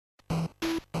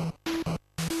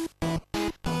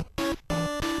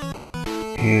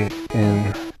here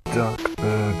in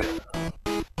Duckburg.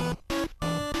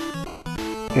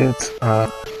 It's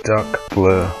a duck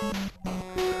blur.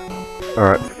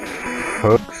 Alright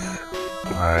folks,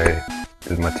 I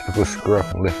did my typical screw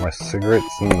up and left my cigarettes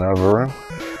in the other room.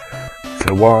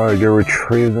 So while I go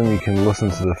retrieve them, you can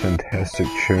listen to the fantastic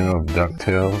tune of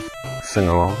DuckTales, sing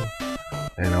along,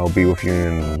 and I'll be with you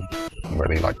in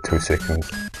really like 2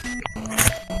 seconds.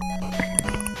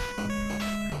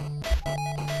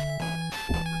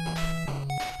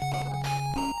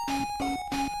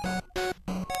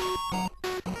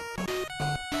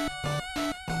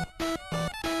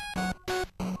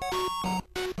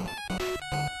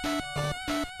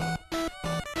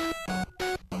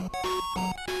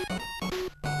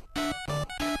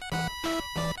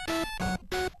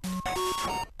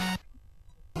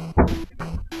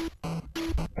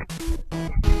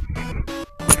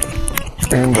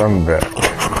 And I'm back.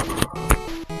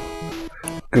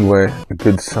 A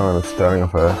good sign of starting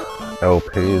off a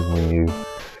LP is when you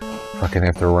fucking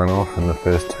have to run off in the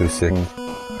first 2 seconds.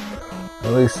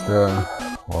 At least,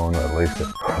 well, not at least,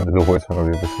 it's probably the worst one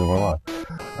I've ever seen in my life.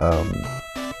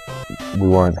 We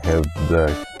won't have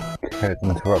the cat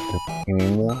interrupted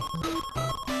anymore.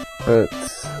 But,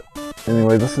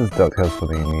 anyway, this is DuckTales for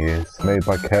the NES, made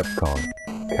by Capcom.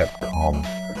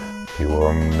 You will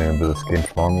remember this game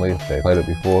fondly if they played it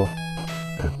before.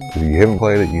 If you haven't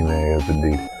played it, you may have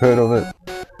indeed heard of it.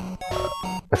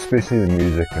 Especially the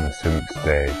music in a certain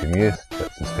stage, and yes,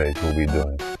 that's the stage we'll be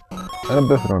doing. And I'm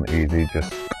buffing on easy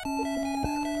just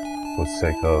for the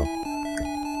sake of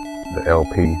the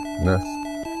LP-ness.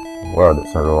 Wow, that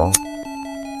sounded wrong.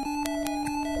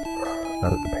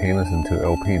 Not the penis into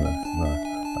LP-ness, no.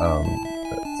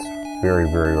 That's very,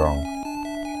 very wrong.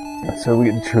 So we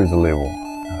get to choose a level.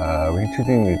 We can choose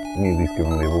any of these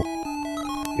given levels.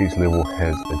 Each level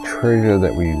has a treasure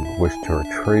that we wish to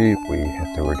retrieve. We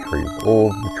have to retrieve all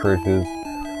of the treasures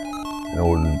in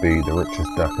order to be the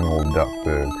richest duck in all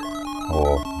Duckburg,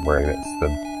 or where that's the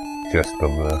gist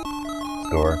of the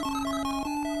story.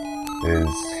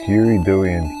 There's Huey,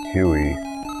 Dewey, and Huey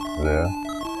there.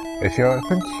 Actually, I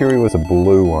think Huey was a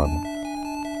blue one,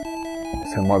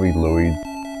 so it might be Louie,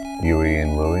 Huey,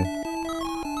 and Louie.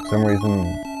 For some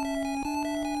reason,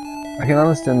 I can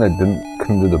understand they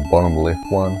couldn't do the bottom left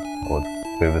one, or the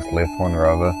furthest left one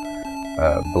rather,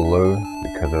 below,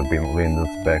 because it would be blended into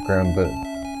the background, but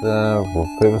well,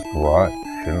 furthest right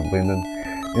shouldn't blend in.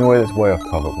 Anyway, that's way off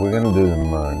topic. We're going to do the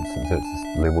moon, since that's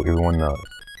the level everyone knows.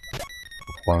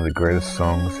 It's one of the greatest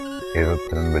songs ever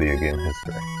put in video game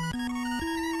history.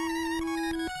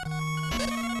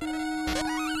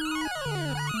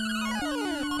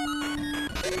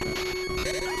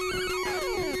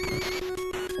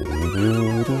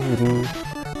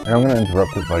 And I'm going to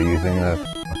interrupt it by using a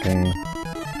fucking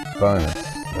bonus,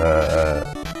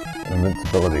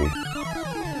 invincibility.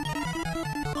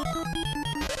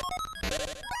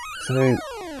 So,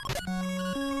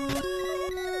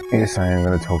 yes, I am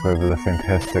going to talk over the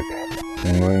fantastic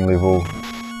moon level,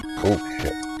 oh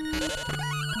shit,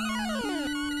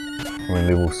 moon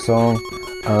level song.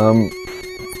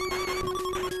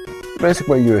 Basic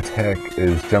way you attack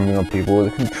is jumping on people.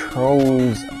 The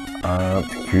controls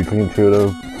aren't hugely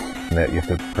intuitive, in that you have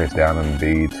to press down and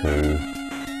B to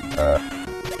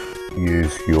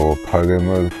use your pogo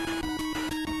move.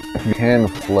 You can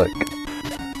flick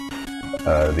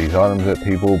these items at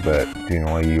people, but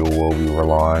generally you will be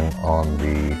relying on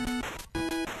the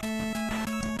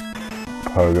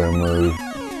pogo move,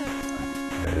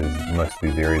 as most of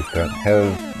these areas don't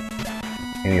have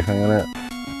anything in it.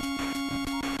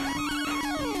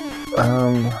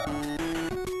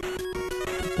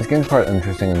 This game's quite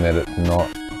interesting in that it's not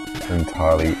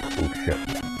entirely, oh shit,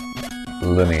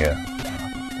 linear.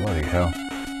 Bloody hell.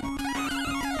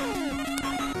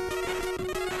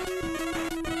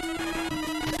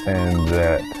 And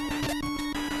that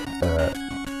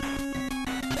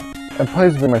it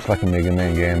plays very much like a Mega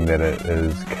Man game, that it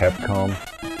is Capcom.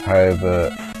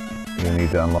 However, you need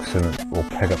to unlock certain, or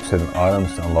pick up certain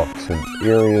items to unlock certain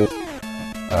areas,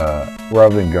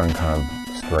 rather than going kind of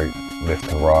straight left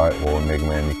to right, or Mega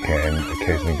Man you can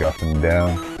occasionally go up and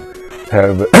down.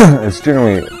 However, it's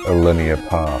generally a linear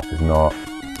path. It's not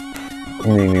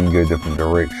needing to go different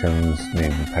directions,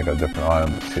 needing to pick up different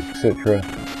items, etc.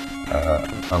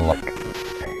 Unlike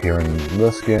here in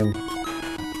this game.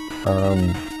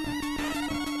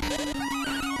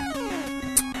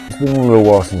 It's been a little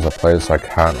while since I played, so I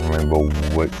can't remember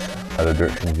which other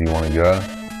directions you want to go.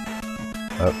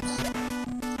 Oops.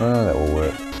 That will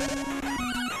work.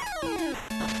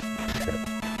 Okay.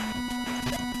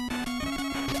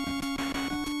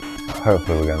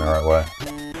 Hopefully we're going the right way.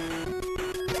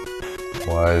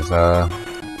 Otherwise,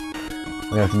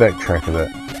 we have to backtrack a bit.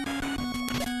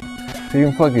 So you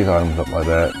can plug these items up like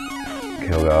that,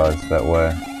 kill guys that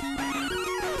way.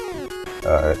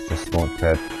 It's just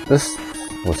launchpad. This,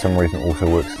 for some reason, also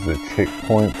works as a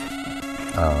checkpoint.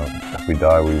 If we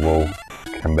die, we will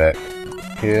come back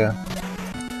here.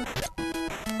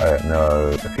 I don't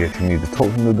know if you actually need to talk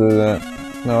to them to do that.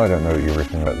 No, I don't know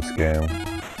everything about this game.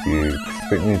 If you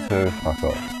expect me to, fuck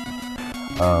off.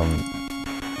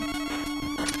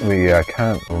 I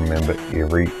can't remember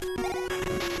every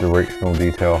directional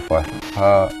detail by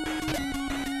heart.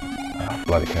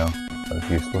 Bloody hell, that's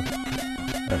useless.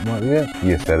 That might be it?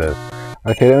 Yes, that is.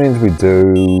 Okay, that means we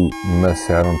do miss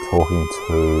out on talking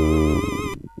to...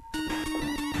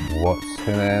 what's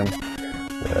her name?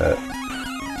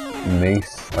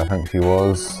 Niece, I think she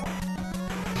was.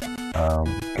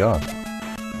 God. I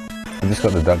just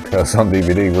got the DuckTales on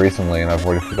DVD recently and I've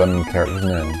already forgotten the character's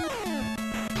name.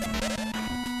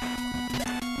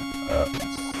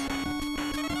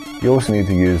 You also need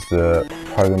to use the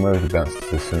pogo move to bounce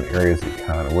to some areas that you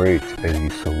can't reach, as you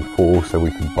saw before, so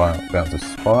we can bounce a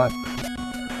spike,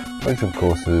 which of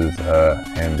course is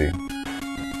handy.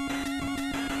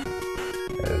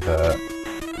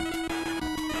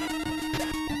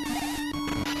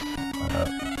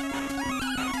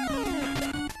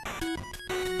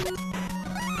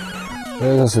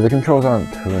 So the controls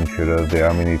aren't too intuitive. There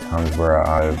are many times where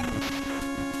I've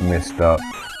messed up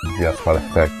just by the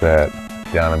fact that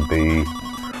down and B,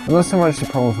 not so much the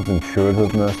problems with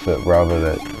intuitiveness, but rather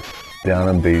that down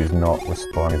and B is not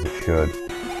responding as it should.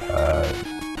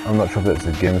 I'm not sure if that's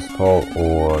the game's fault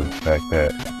or the fact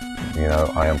that, you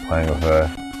know, I am playing with a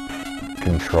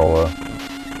controller,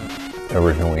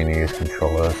 original NES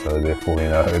controller, so therefore, you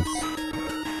know, it's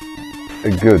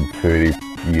a good 30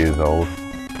 years old.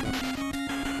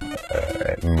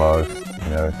 At most, you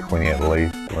know, 20 at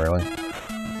least, really.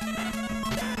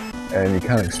 And you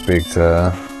can't expect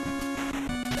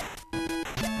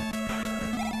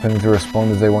things to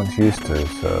respond as they once used to,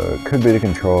 so it could be the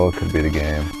controller, it could be the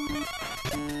game.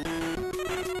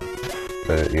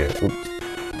 But yeah, oops.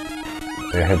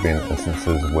 There have been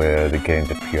instances where the game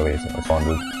just purely hasn't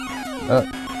responded. Oh,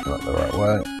 not the right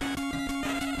way.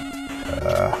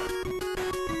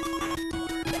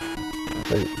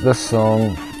 This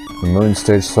song, the Moon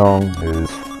Stage song, is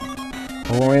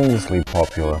horrendously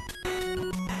popular.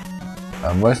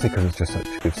 Mostly because it's just such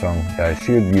a good song.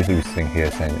 She would usually be sitting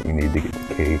here saying that you need to get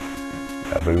the key,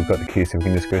 but we've got the key so we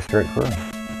can just go straight through.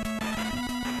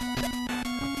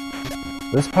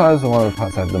 This part is one of the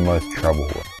parts I have the most trouble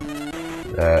with.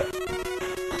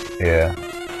 Yeah.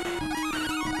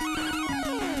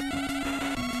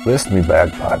 Listen to me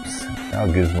bagpipes. How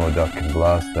Gizmo Duck can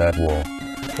blast that wall.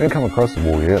 We haven't come across the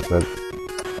wall yet, but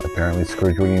apparently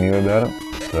Scrooge already knew about it,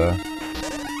 so...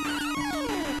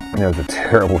 That was a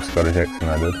terrible Scottish accent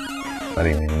I did. I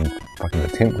didn't even fucking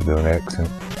attempt to do an accent.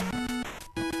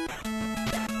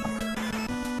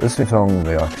 This song,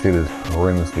 like I said, is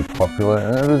horrendously popular,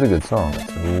 and it is a good song.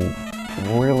 It's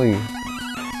really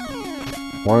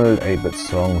one of those 8-bit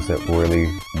songs that really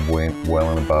went well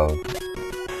and above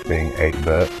being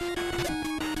 8-bit.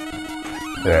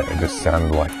 Yeah, it just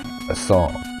sounded like a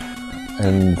song.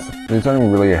 And there's only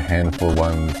really a handful of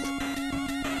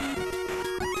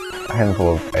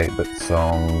 8-bit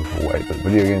songs or 8-bit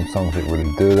video game songs that really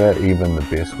do that. Even the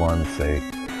best ones, say,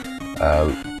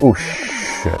 oh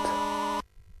shit.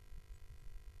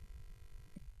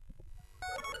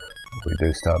 We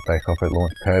do start back off at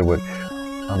launch pad, which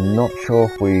I'm not sure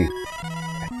if we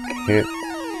kept.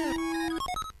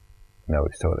 No, we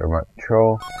still at the remote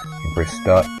control. You press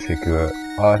start, check your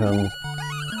items.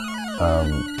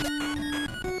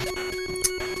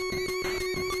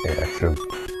 Yeah, I should have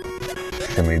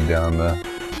shimmied down there.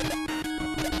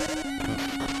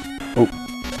 Oh.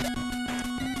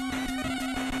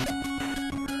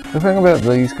 The thing about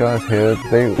these guys here,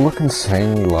 they look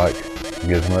insanely like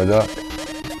Gizmo Duck.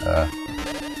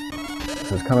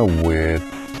 So it's kind of weird.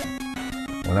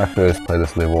 When I first played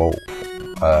this level,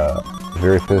 the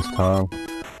very first time,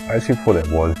 I actually thought it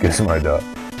was Gizmo Duck. I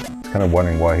was kind of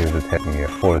wondering why he was attacking me. I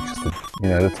thought it's just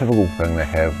the typical thing they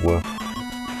have with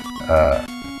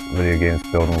video games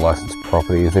building licensed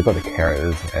properties. They've got the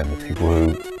characters and the people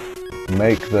who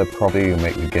make the property, who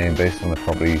make the game based on the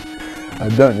property. I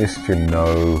don't necessarily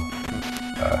know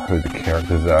who the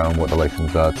characters are and what the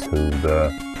relations are to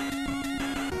the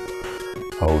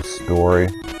whole story,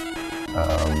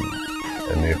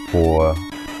 and therefore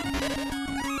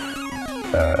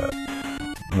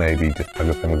maybe just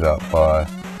figure things out by,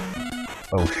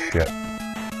 oh shit,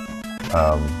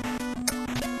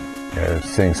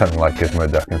 seeing something like Gizmo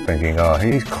Duck and thinking, oh,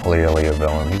 he's clearly a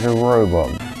villain, he's a robot,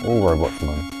 all robots are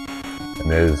villains. And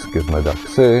there's Gizmo Duck.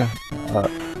 So,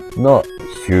 not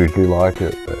hugely like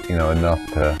it, but enough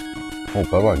to, oh,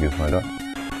 bye-bye Gizmo Duck,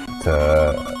 to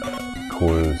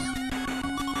cause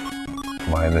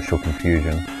my initial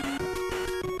confusion.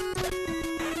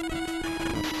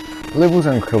 The levels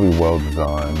are incredibly well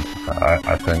designed.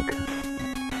 I think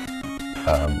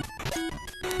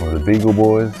one of the Beagle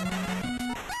Boys,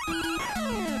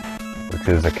 which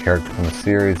is a character from the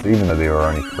series, even though there are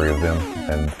only 3 of them,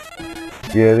 and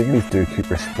yeah, the enemies do keep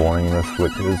respawning this,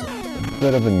 which is a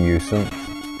bit of a nuisance,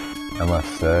 I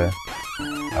must say.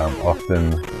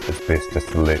 Often it's best just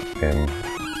to let them,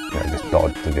 just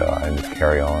dodge the guy and just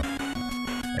carry on.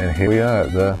 And here we are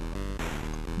at the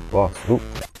boss. Oop.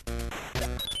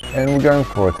 And we're going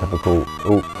for a typical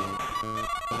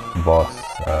boss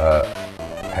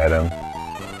pattern.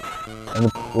 And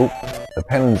the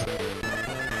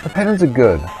patterns are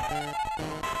good,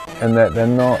 and that they're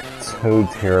not too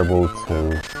terrible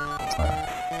to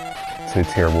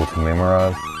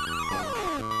memorize.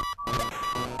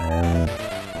 And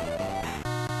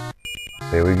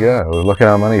there we go. Look at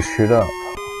our money shoot up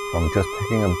from just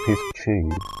picking a piece of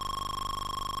cheese.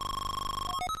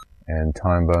 And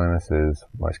time bonuses,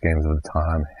 most games of the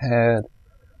time had,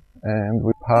 and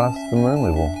we passed the moon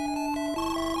level.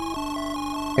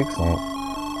 Excellent.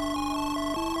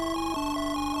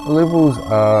 The levels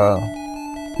are,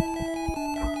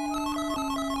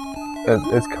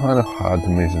 it's kind of hard to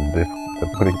measure the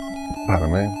difficulty,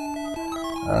 pardon me.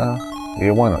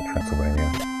 Yeah, why not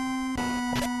Transylvania?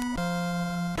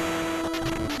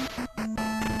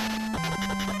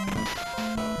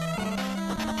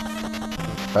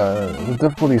 The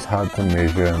difficulty is hard to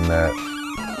measure in that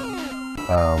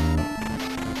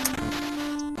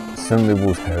some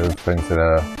levels have things that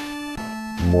are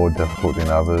more difficult than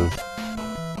others.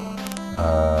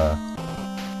 I'm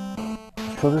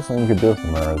sure there's something you could do with the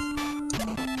mirrors.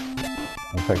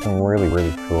 In fact, I'm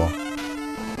really sure.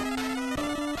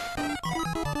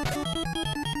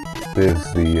 There's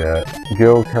the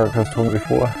girl character I was talking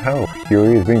before. Help! Here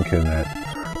he is being kidnapped.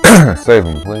 Save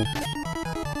him, please.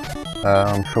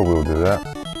 I'm sure we'll do that.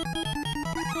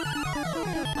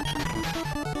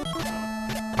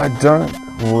 I don't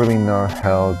really know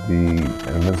how the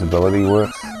invincibility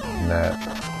works, in that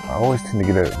I always tend to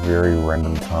get it at very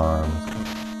random times.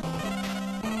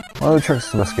 One of the tricks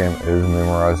to this game is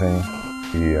memorizing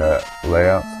the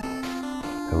layouts,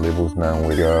 the levels, knowing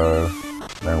where to go,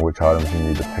 knowing which items you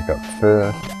need to pick up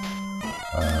first,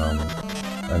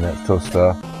 and that sort of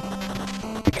stuff.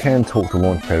 You can talk to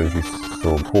Launchpad as you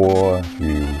saw before. If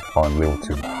you find level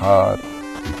too hard,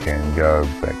 you can go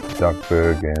back to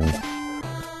Duckburg and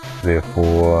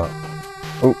therefore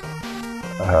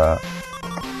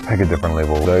pick a different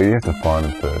level. So you have to find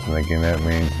them first, and again that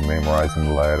means memorizing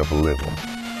the layout of a level.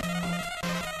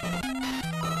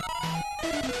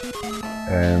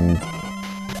 And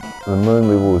the moon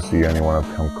level is the only one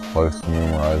I've come close to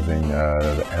memorizing.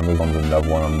 The Amazon's another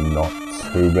one I'm not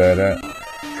too bad at.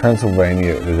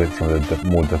 Transylvania is actually one of the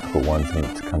more difficult ones when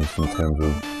it comes in terms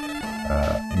of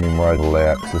memorizing the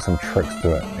layout, because there's some tricks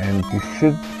to it, and you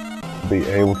should be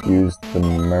able to use the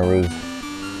mirrors.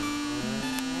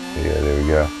 Yeah, there we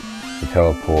go. The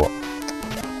teleport.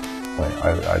 Wait, I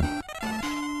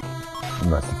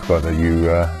must have forgot that you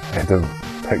had to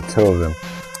pick 2 of them.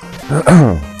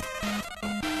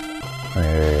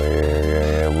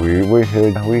 Yeah, we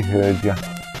heard ya.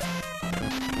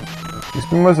 You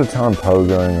spend most of the time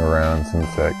pogoing around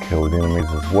since that kills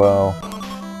enemies as well.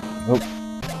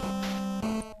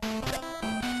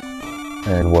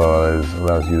 And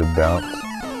allows you to bounce.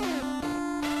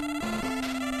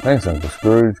 Thanks, Uncle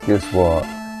Scrooge. Guess what?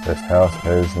 This house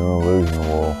has an illusion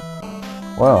wall.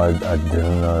 Wow, I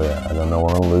didn't know that. I don't know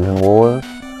what an illusion wall is.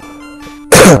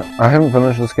 I haven't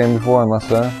finished this game before, I must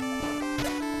say.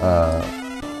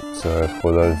 So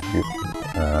for those of you...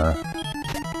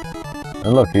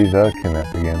 and look, he's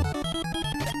kidnapped again.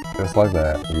 Just like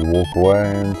that. You walk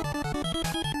away and...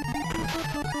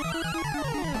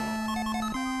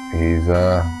 he's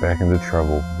back into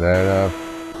trouble. That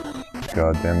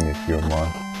goddamn nephew of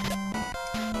mine.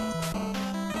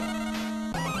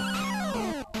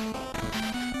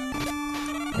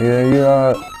 Yeah, you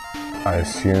are, I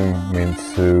assume, meant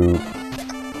to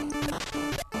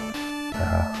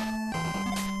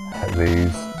have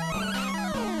these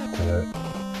to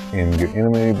end your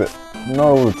enemy, but not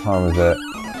all the time is that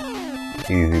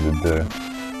easy to do.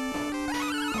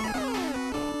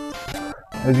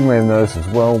 As you may have noticed as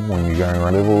well, when you're going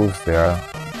around levels, there are,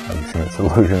 I'm assuming it's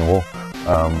illusion wall,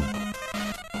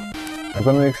 I've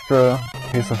got an extra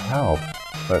piece of health.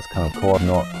 That's kind of cool. I've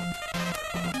not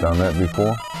done that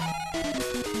before.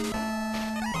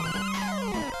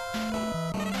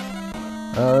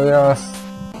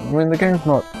 I mean, the game's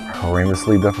not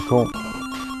horrendously difficult,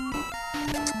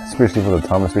 especially for the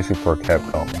time, especially for a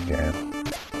Capcom game.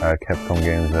 Capcom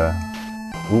games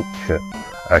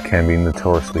can be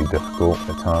notoriously difficult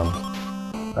at times.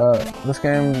 This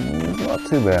game is not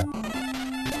too bad.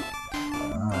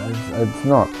 It's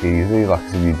not easy. Like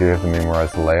I said, you do have to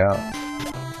memorize the layout,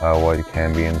 while you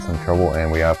can be in some trouble, and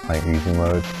we are playing easy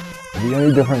mode. The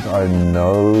only difference I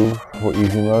know for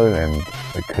easy mode, and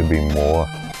it could be more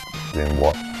than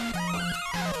what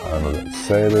I'm going to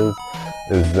say it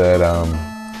is that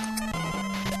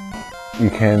you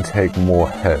can take more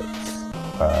hits.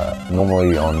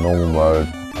 Normally on normal mode,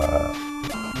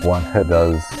 one hit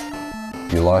does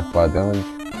your life bar damage.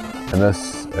 In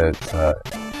this,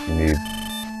 you need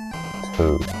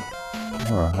 2.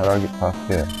 Oh, how do I get past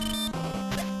here?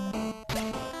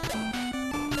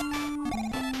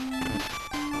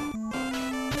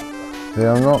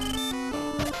 Yeah, I'm not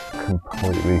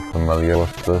completely familiar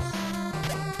with this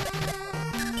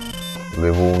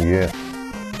level yet.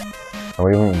 I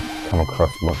haven't come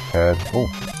across the launch pad. Oh.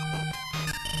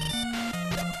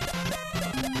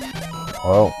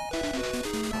 Well,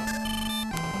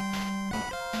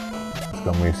 it's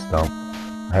got me stumped.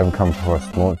 I haven't come across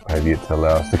the launch pad yet to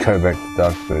allow us to go back to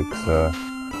Duckburg, so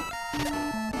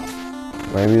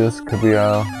maybe this could be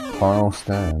our final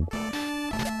stand.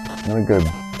 I'm gonna go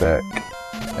back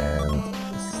and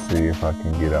see if I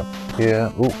can get up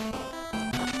here. Ooh.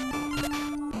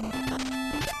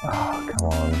 Oh, come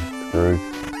on, screwed.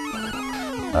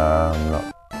 No.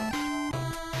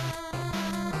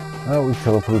 Oh, we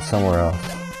teleported somewhere else.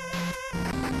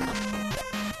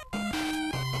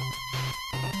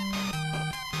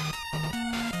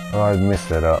 Oh, I messed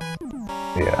that up.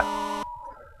 Yeah.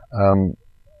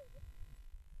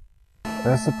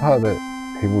 That's the part that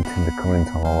people tend to comment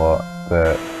on a lot,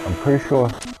 that I'm pretty sure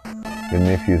your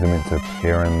nephews are meant to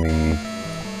appear in the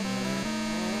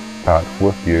park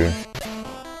with you,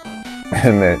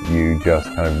 and that you just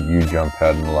you jump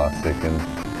out in the last second,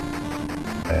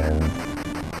 and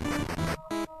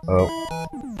oh,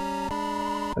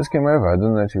 this game over. I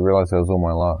didn't actually realize that was all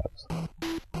my lives.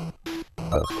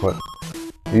 That was quick.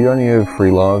 You only have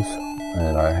 3 lives,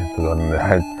 and I had forgotten that I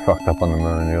had fucked up on the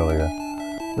moon earlier.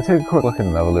 Let's take a quick look at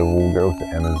another level. We'll go with the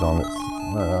Amazon.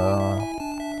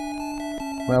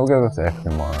 We'll go with the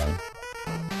African mines.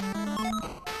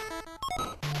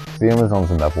 The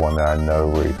Amazon's another one that I know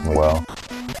reasonably well,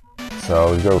 so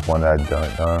I'll go with one that I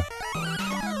don't know.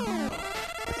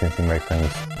 Potentially make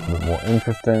things a bit more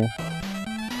interesting.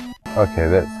 Okay,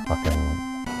 that's fucking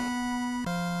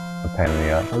a pain in the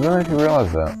ass. I didn't actually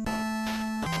realise that.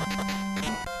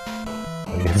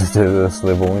 I guess to do this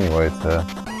level anyway to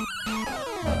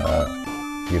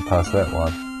get past that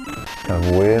one. Kind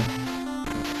of weird.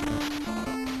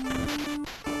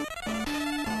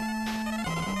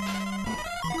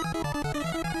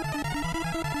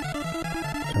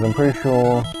 And I'm pretty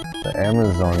sure the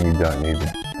Amazon you don't need to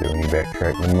do any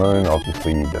backtrack. The moon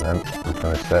obviously you didn't. You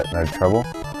finished that, no trouble.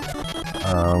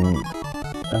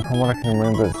 And from what I can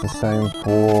remember, it's the same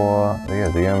for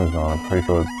the Amazon. I'm pretty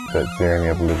sure that's the only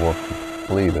other level I've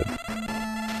completed.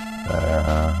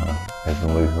 As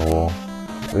in Losing Wall.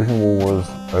 Losing Wall was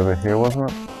over here, wasn't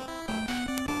it?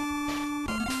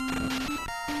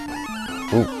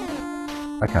 Ooh,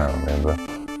 I can't remember.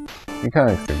 You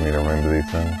can't expect me to remember these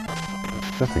things.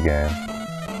 It's just a game.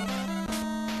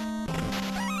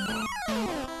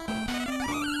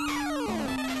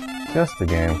 Just a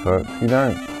game, folks. You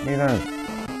don't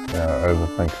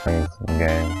overthink things in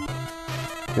games.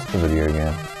 Just a video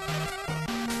game.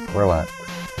 Relax.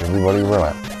 Everybody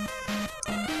relax.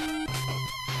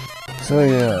 So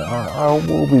yeah, I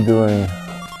will be doing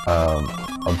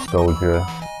Obztolgia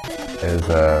as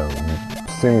a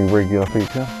semi-regular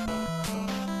feature.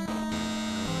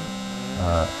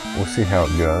 We'll see how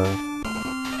it goes.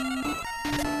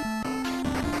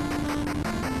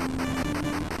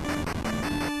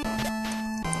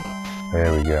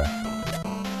 There we go.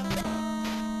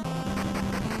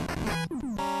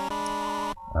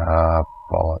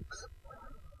 Bollocks.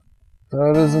 So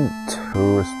it isn't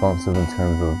too responsive in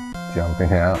terms of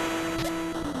jumping out.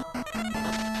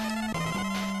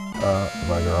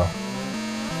 Bugger off.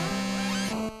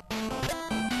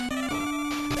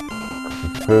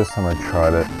 The first time I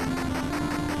tried it,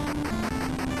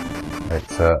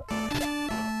 it's there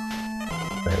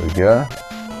we go.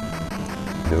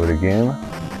 Do it again.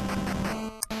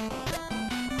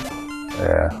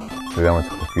 Yeah, so that one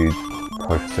took a few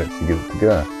push sets to get it to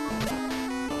go.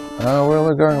 Well,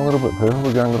 we're going a little bit further,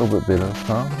 we're going a little bit better this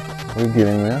time. We're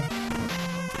getting there.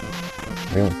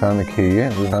 We haven't found the key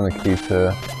yet. We found the key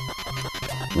to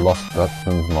Lost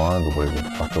Dutchman's Mind, or whatever the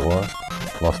fuck it was.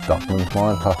 Lost Duckman's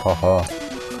Mind, ha ha ha.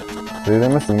 See, they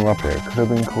messed them up here. It could have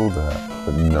been called that.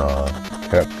 But no,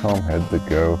 Capcom had to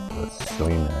go for the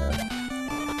silly man.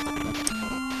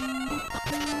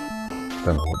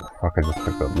 Don't know what the fuck I just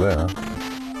picked up there.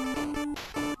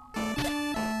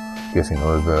 Guessing it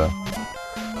was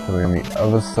something on the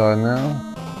other side now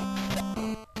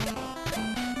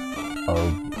of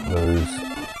those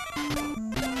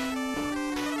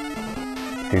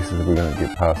pieces we're going to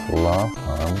get past the last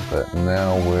time, but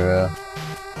now we're...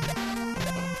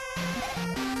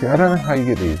 See, I don't know how you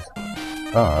get these.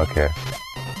 Oh, okay.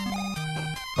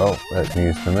 Oh, that's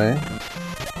news to me.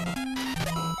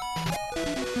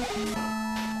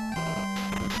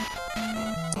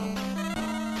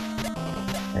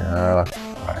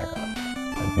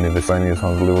 I've never seen these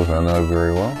kinds of levels I know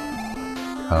very well.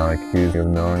 Can't accuse me of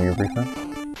knowing everything.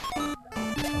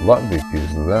 I'd like to be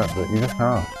accused of that, but you just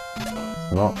can't.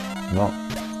 It's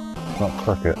not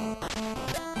cricket.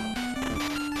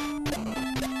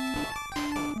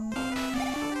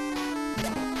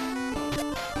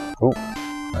 Oh,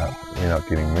 no, you're not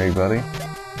getting me, buddy.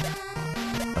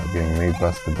 Not getting me,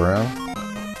 Buster Brown.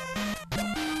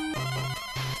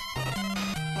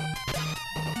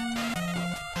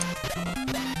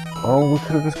 Oh, we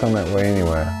could have just gone that way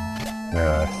anyway.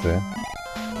 Yeah, I see.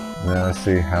 Now I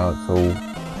see how it all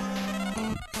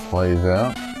plays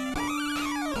out.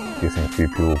 Guessing a few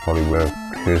people probably were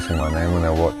cursing my name when they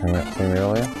were watching that scene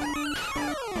earlier.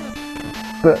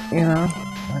 But, you know,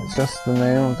 that's just the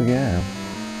name of the game.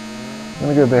 I'm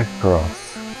gonna go back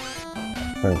across. I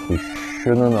think we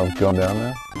shouldn't have gone down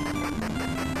there.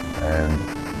 And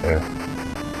if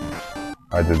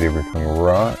I did everything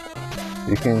right,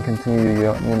 you can continue to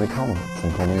yell at me in the comments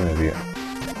and call me an idiot.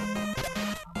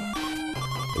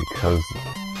 Because,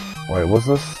 wait, was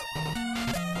this?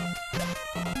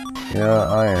 Yeah,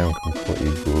 I am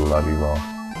completely bloody lost.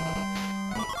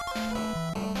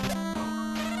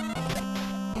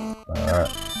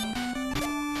 Alright.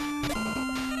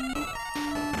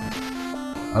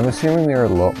 I'm assuming there are a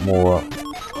lot more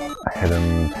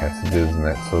hidden passages and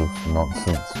that sort of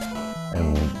nonsense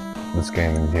in this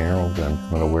game in general that I'm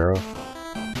not aware of.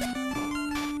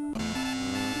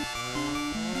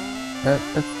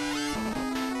 It's,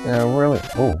 yeah, really.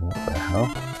 Oh, what the hell?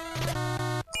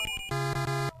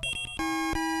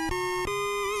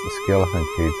 It's the skeleton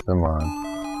key to the mine.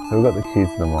 So we've got the key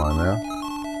to the mine now.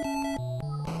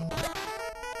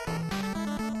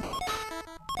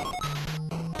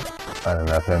 I don't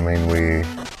know if that means we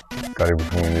got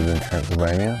everything we needed in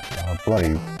Transylvania. Oh,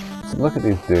 bloody. Look at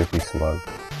these dirty slugs.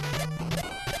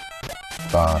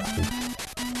 Bastards.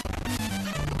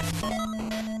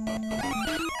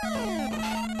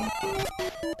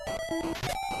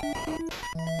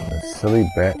 The silly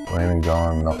bat ran and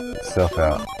gone and knocked itself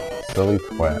out. Silly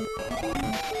twat.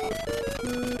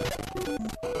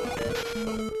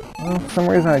 Well, for some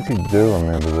reason I actually do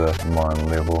remember the mine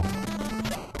level.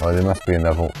 Oh, there must be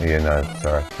another. Yeah, no,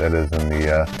 sorry. That is in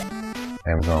the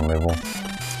Amazon level.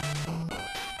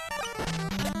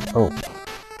 Oh.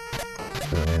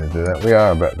 Didn't mean to do that. We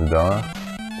are about to die.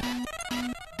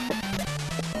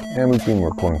 And we've been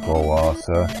recording for a while,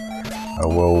 so I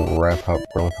will wrap up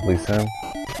relatively soon.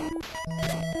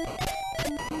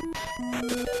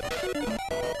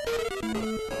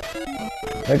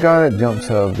 That guy that jumps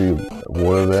out of the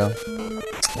water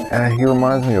there, he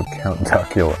reminds me of Count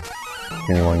Dracula. If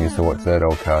anyone used to watch that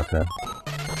old cartoon.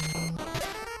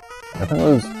 I think it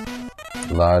was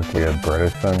largely a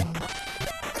British thing.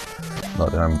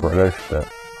 Not that I'm British, but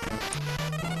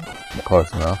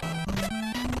close enough.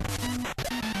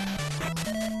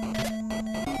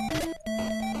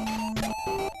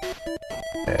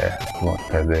 Yeah, launch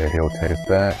pad there, he'll take us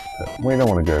back, but we don't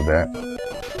want to go back.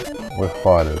 We're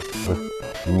fighters, we're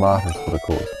martyrs for the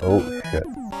cause. Oh shit.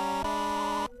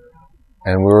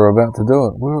 And we were about to do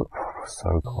it. We're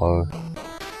so close.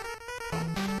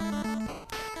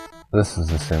 This is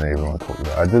the scene that everyone talked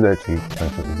about. I did actually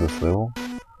think it was this level.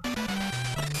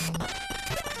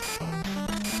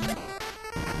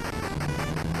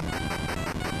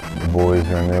 The boys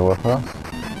are in there with us.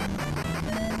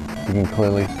 You can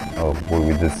clearly... Oh, well,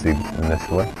 we did see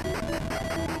initially.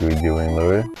 We doing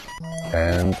Louis.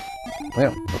 And...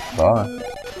 Yep, bye.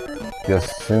 Just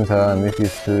sends our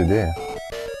nephews to death.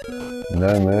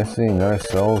 No mercy, no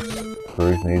soul.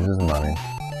 Scrooge needs his money.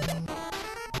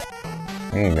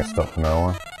 He ain't gonna stop for no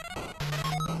one.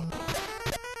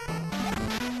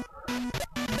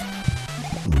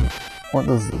 What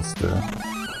does this do?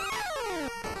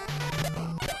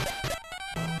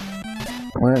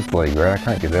 Well, that's bloody great. I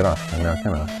can't get that off now,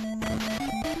 can I?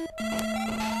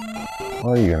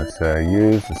 What are you gonna say?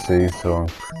 Use the seesaw and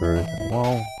screws.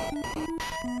 Well,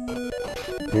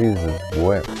 Jesus,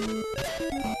 wet.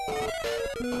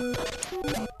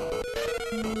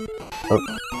 Oh,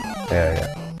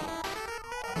 yeah.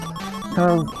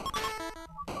 Kind of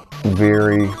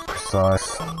very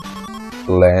precise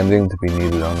landing to be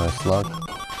needed on those slugs.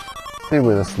 See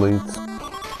where this leads.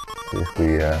 See if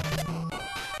we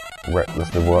wrap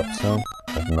this level up soon.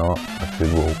 If not, I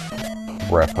said we'll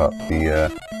wrap up the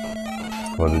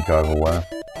footage either way.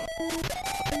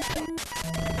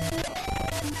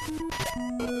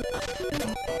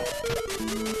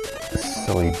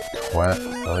 Silly twat,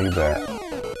 silly bat.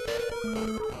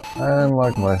 And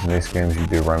like most NES games, you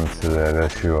do run into that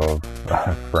issue of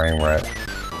frame rate.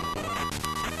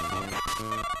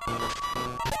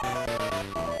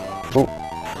 Oh,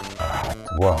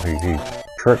 wow, he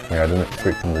tricked me. I didn't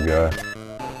expect him to go.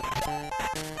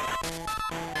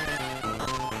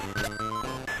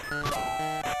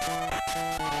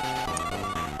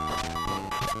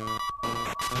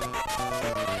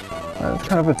 It's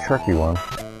kind of a tricky one.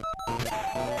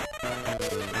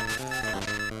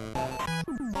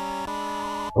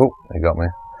 Oh, they got me.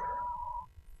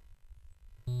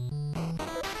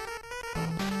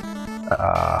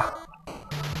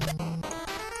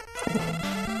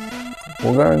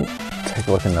 We'll go and take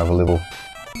a look at another level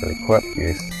really quick,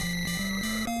 yes.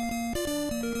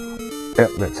 Yep,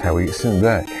 that's how we get sent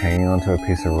back, hanging onto a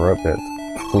piece of rope that's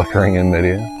flickering in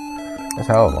midair. That's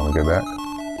how I want to go back.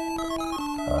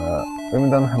 We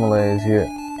haven't done the Himalayas yet.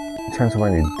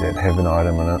 Transylvania did have an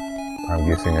item in it. I'm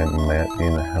guessing it might be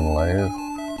in the Himalayas.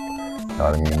 The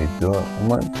item you need to do it. It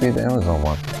might be the Amazon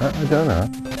one. I don't know.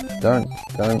 Don't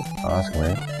ask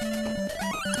me.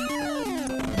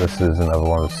 This is another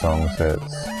one of the songs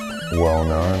that's well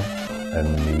known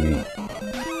in the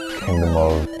kingdom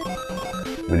of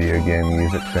video game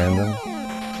music fandom.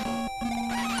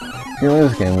 Even though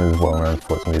this game is well known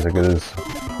for its music, it is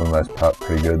for the most part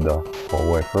pretty good the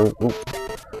whole way through. Ooh.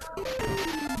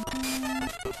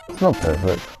 It's not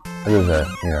perfect. It is a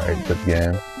 8-bit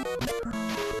game.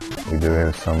 We do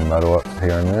have some muddle ups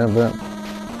here and there, but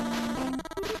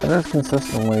it is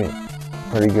consistently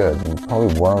pretty good, and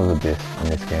probably one of the best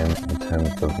NES games in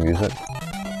terms of music.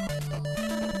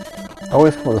 I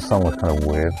always thought the song was kind of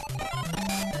weird.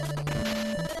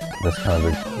 Just kind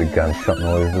of the gunshot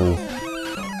noises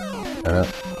in it.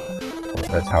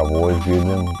 That's how I've always viewed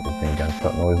them, as being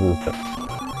gunshot noises, but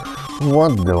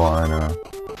what do I know?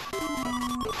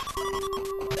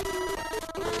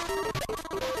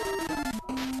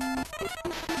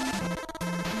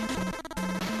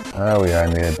 Oh yeah, I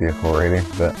needed death already,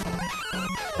 but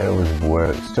it was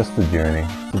worth it. It's just the journey.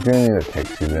 It's the journey that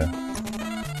takes you there.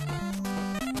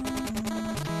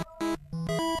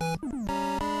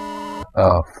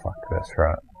 Oh fuck, that's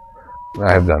right.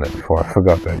 I have done it before. I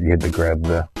forgot that you had to grab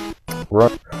the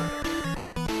rope.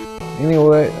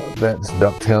 Anyway, that's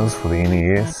DuckTales for the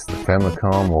NES, the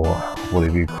Famicom, or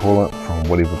whatever you call it, from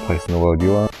whatever place in the world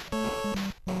you are.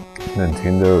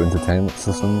 Nintendo Entertainment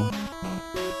System.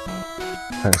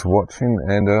 Thanks for watching,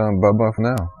 and bye bye for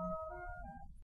now.